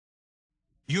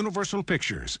Universal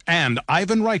Pictures and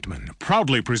Ivan Reitman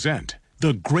proudly present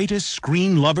the greatest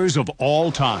screen lovers of all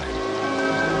time.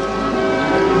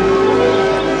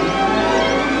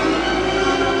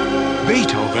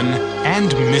 Beethoven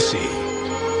and Missy.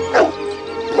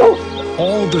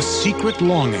 All the secret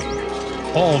longing,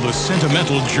 all the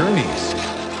sentimental journeys,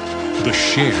 the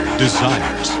shared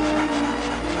desires,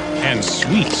 and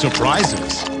sweet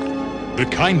surprises. The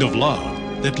kind of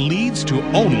love that leads to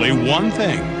only one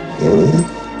thing.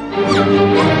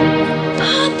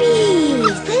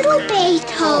 Puppies! Little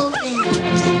Beethovens!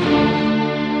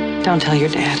 Don't tell your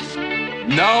dad.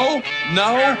 No,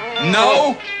 no,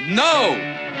 no, no!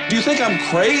 Do you think I'm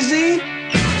crazy?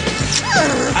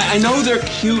 I know they're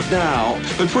cute now,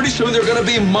 but pretty soon they're gonna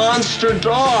be monster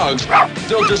dogs.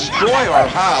 They'll destroy our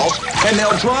house, and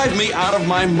they'll drive me out of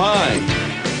my mind.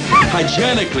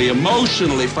 Hygienically,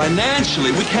 emotionally,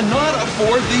 financially, we cannot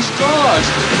afford these dogs.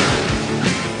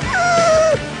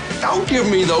 Don't give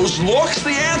me those looks.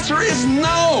 The answer is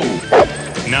no.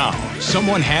 Now,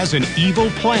 someone has an evil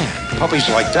plan Puppies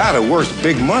like that are worth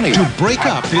big money. to break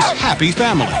up this happy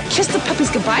family. Kiss the puppies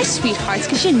goodbye, sweethearts,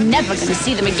 because you're never going to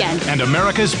see them again. And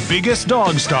America's biggest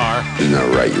dog star Isn't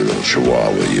that right, you little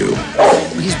chihuahua, you?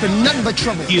 He's been nothing but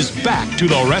trouble. is back to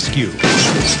the rescue.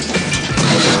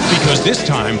 Because this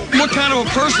time, What kind of a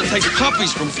person takes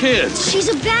puppies from kids? She's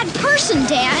a bad person,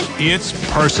 Dad. it's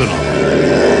personal.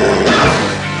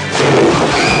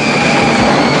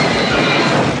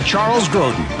 Charles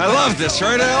Grodin, I love this,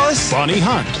 right, Alice? Bonnie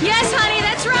Hunt, Yes, honey,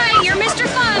 that's right. You're Mr.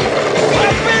 Fun.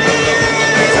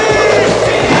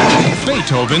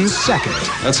 Beethoven's second.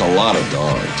 That's a lot of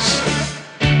dogs.